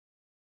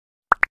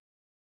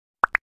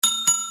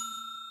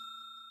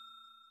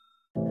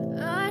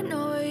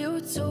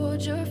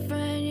told your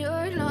friend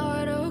you're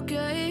not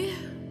okay?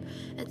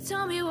 And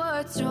tell me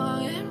what's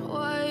wrong and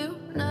why you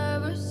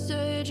never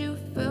said you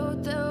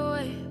felt that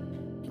way.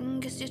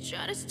 And guess you're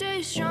trying to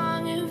stay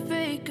strong and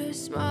fake a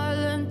smile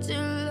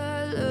until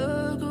I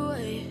look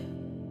away.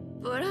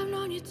 But I've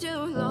known you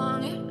too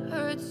long, it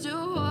hurts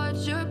to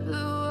watch your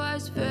blue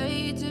eyes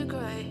fade to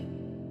grey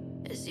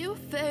as you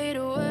fade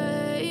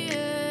away,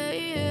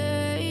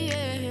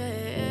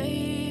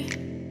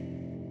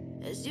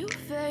 as you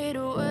fade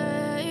away.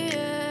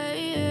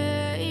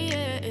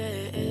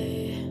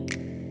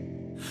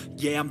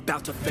 Yeah, I'm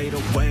about to fade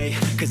away,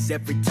 cause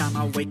every time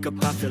I wake up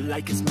I feel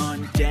like it's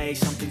Monday.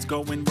 Something's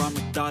going wrong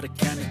with all the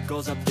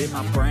chemicals up in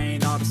my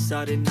brain. All of a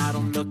sudden I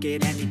don't look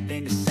at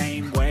anything the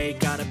same way.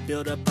 Got a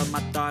build-up of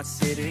my thoughts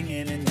sitting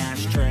in an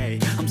ashtray.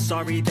 I'm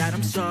sorry that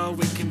I'm so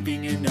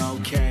inconvenient,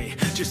 okay?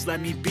 Just let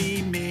me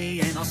be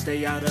me and I'll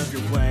stay out of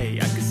your way.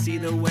 I can see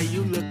the way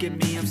you look at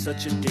me, I'm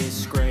such a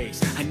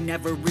disgrace. I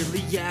never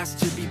really asked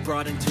to be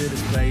brought into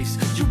this place.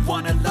 You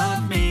wanna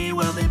love me?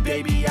 Well then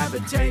baby, I have a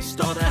taste.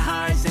 All the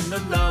highs and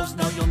the lows,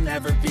 no, you'll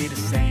never be the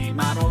same.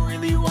 I don't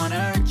really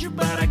wanna hurt you,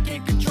 but I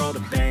can't control the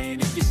pain.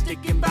 If you're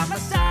sticking by my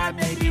side,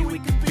 maybe we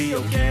could be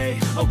okay.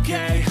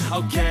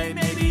 Okay,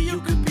 maybe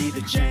you could be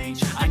the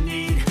change I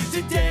need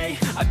today.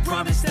 I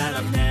promise that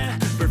I've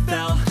never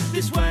felt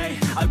this way.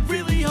 I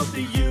really hope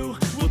that you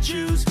will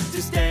choose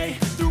to stay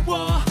through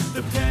all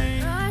the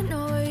pain. I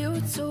know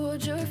you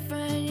told your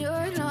friend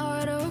you're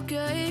not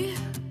okay.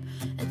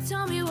 And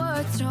tell me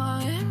what's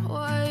wrong and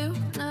why you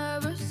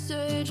never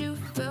said you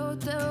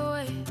felt that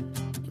way.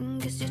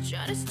 Guess you're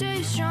trying to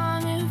stay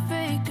strong and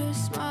fake a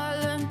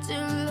smile until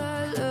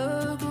I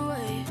look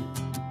away.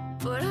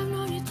 But I've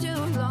known you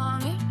too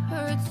long, it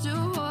hurts to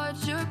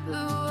watch your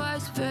blue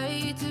eyes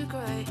fade to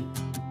grey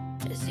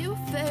as you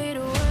fade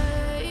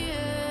away,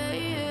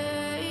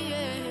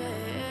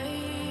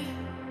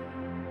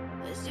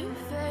 as you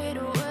fade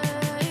away,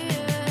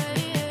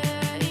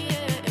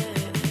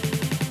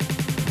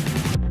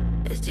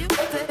 as you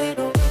fade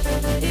away.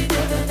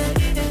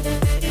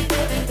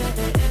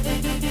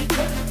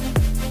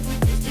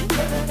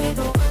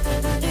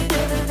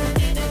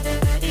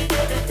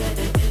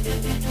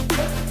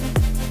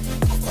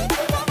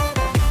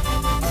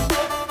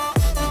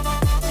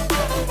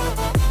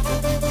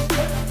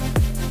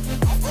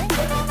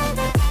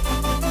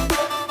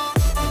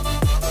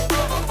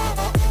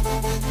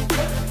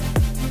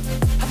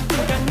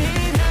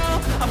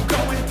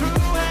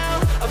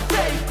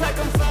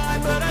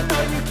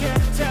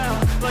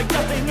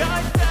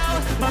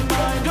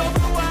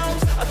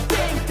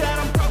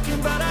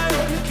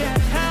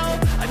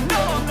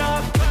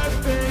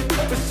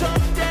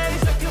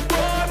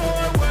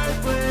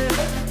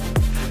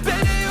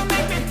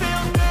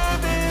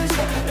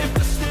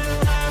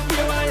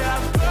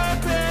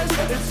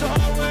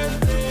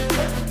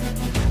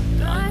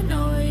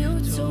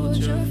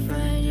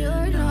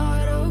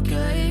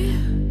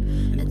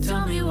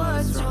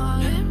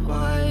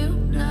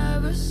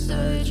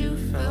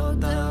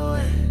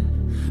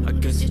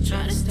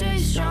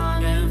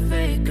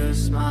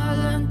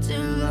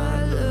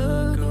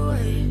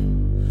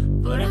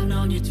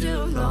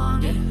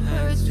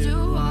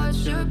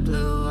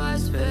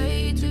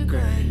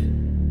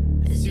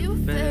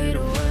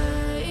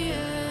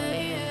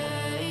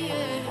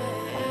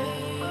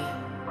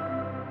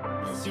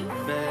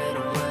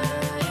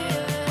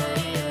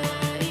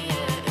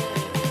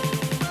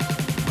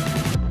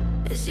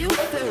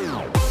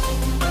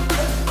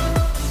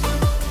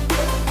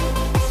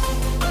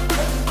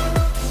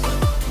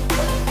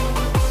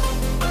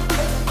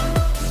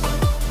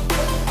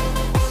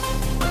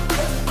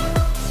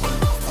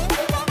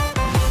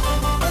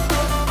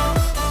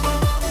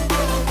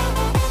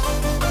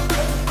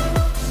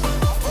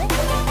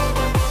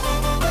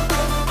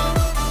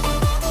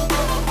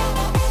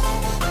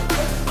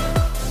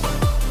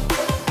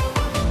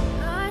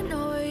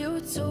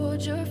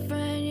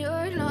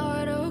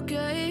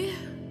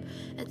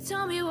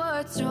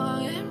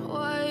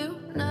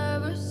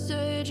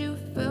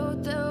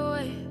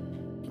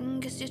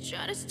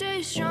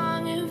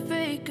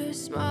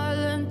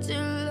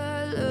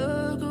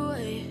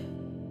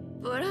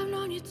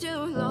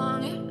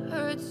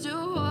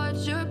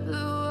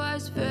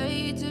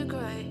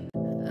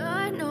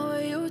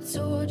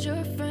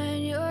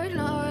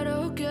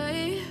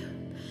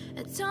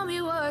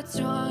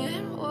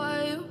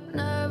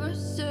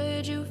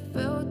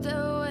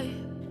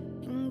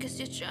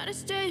 Try to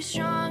stay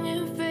strong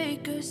and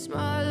fake a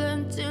smile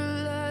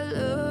until I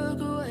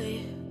look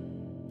away.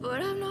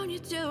 But I've known you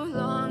too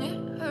long,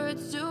 it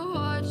hurts to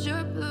watch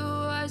your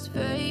blue eyes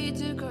fade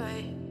to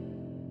grey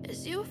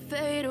as you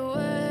fade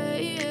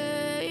away,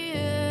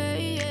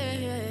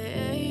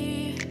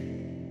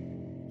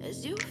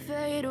 as you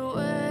fade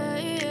away.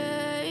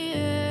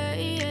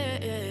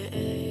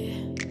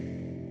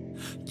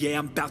 Yeah,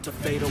 I'm about to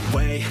fade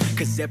away,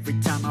 cause every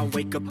time I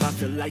wake up I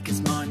feel like it's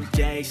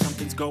Monday.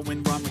 Something's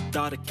going wrong with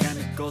all the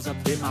chemicals up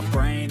in my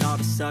brain. All of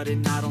a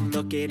sudden I don't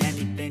look at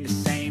anything the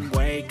same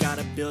way.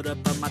 Gotta build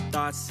buildup of my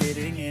thoughts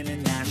sitting in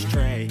an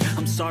ashtray.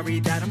 I'm sorry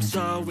that I'm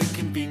so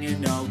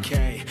inconvenient,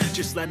 okay.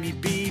 Just let me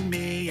be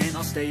me and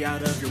I'll stay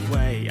out of your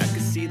way. I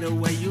can see the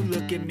way you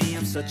look at me,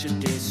 I'm such a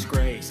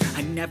disgrace.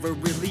 I never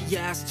really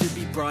asked to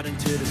be brought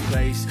into this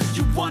place.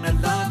 You wanna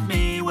love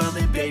me? Well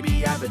then baby,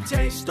 have a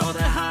taste. All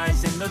the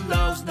highs and the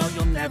lows, no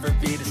you'll never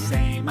be the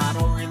same. I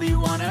don't really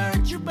wanna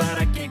hurt you, but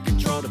I can't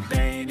control the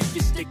pain. If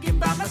you're sticking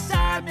by my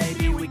side,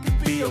 maybe we could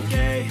be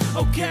okay.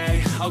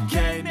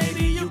 Okay,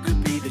 maybe you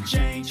could be the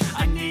change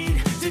I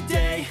need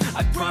today.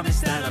 I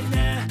promise that I've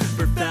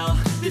never felt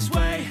this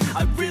way.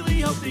 I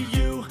really hope that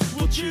you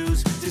will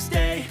choose to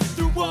stay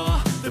through all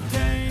the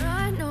pain.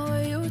 I know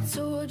you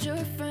told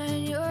your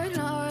friend you're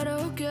not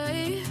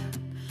okay,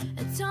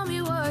 and tell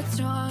me what's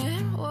wrong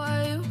and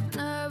why you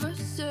never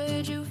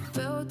said you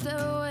felt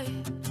that way.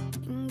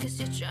 Guess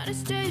you're trying to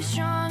stay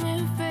strong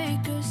and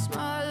fake a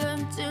smile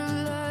until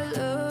I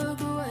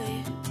look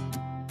away.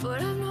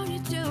 But I've known you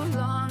too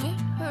long, it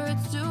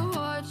hurts to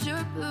watch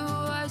your blue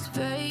eyes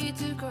fade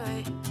to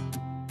grey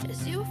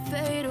as you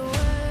fade away.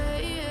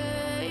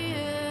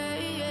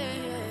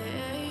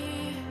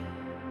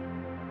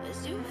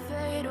 As you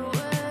fade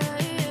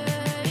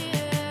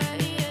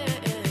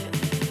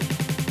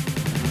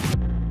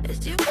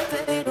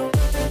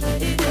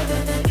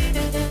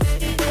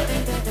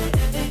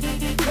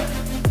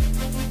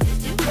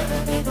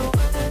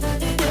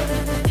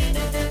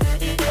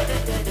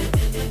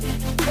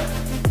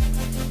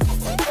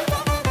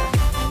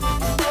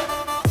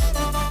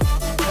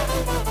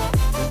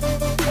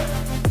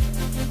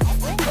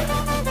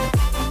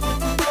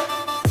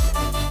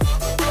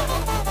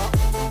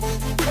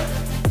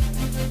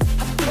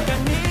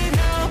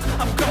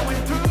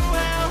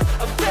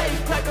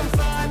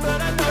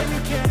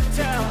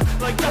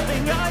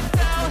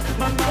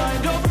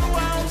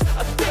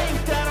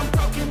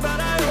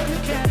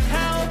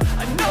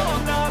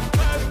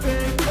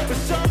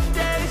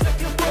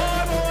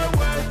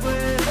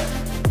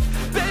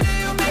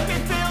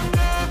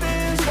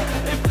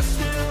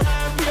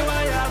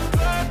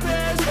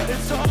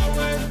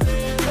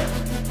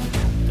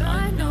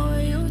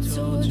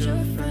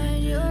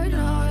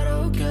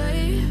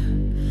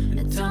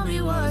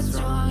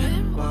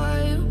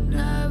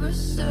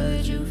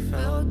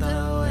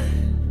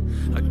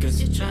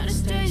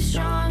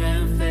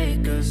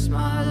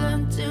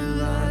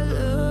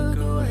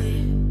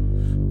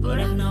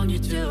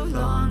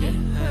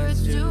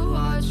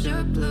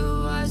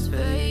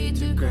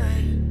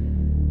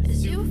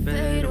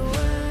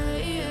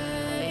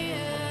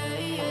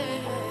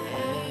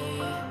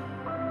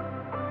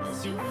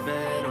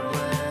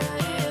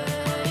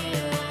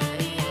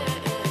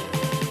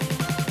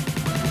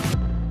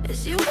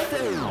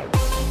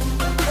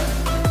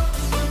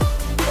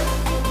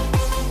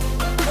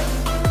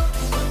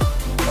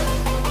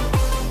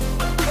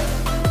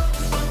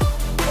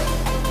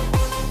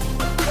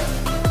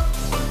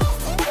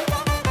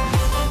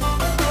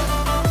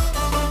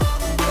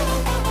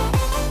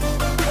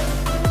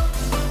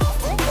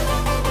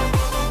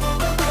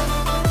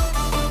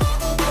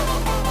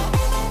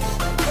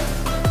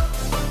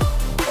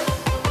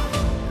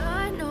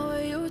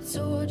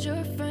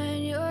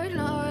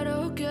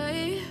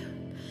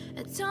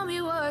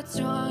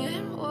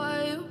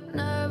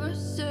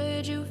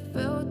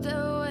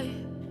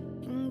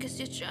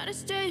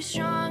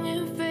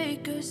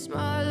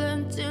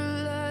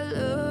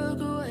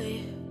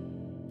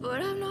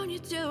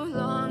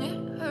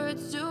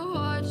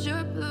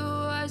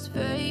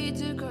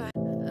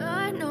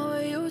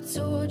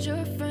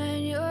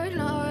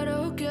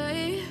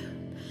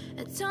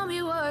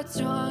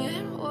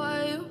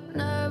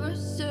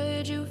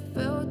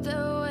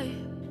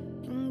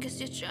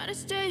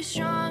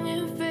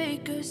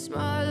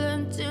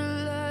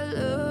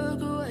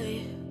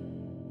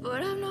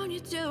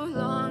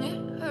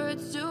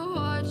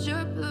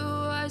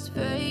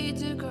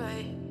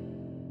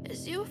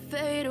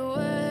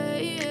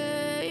away.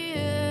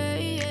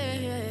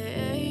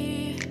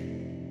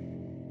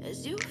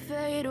 As you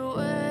fade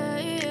away.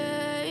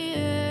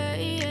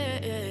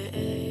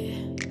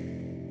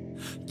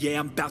 Yeah,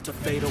 I'm about to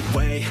fade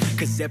away,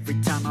 cause every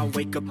time I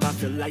wake up I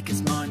feel like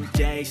it's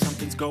Monday.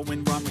 Something's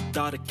going wrong with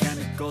all the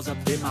chemicals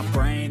up in my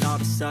brain. All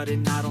of a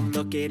sudden I don't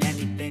look at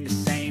anything the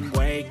same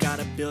way.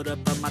 Got a buildup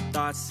of my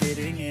thoughts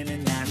sitting in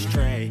an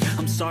ashtray.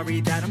 I'm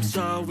sorry that I'm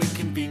so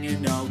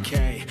inconvenient,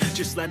 okay.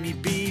 Just let me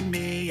be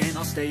me and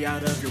I'll stay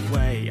out of your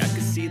way. I can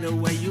see the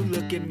way you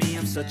look at me,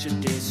 I'm such a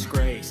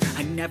disgrace.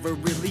 I never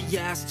really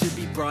asked to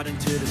be brought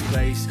into this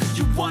place.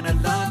 You wanna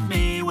love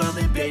me? Well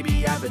then baby,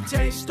 have a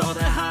taste. All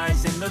the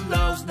highs and the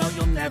lows, no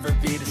you'll never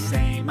be the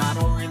same. I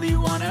don't really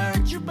wanna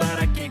hurt you, but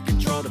I can't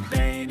control the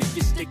pain. If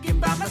you're sticking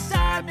by my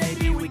side,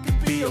 maybe we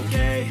could be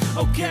okay.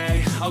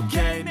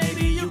 Okay,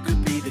 maybe you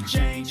could be the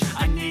change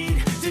I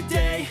need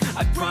today.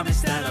 I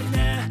promise that I've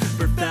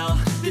never felt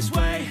this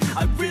way.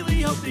 I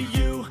really hope that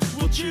you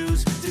will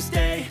choose to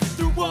stay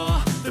through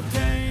all the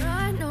pain.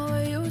 I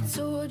know you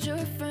told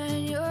your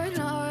friend you're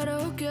not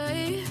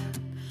okay,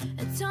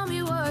 and tell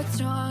me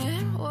what's wrong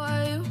and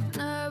why you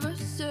never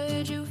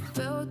said you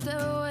felt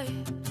that way.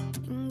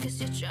 Guess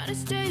you're Trying to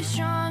stay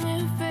strong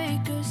and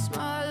fake a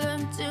smile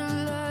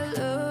until I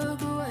lose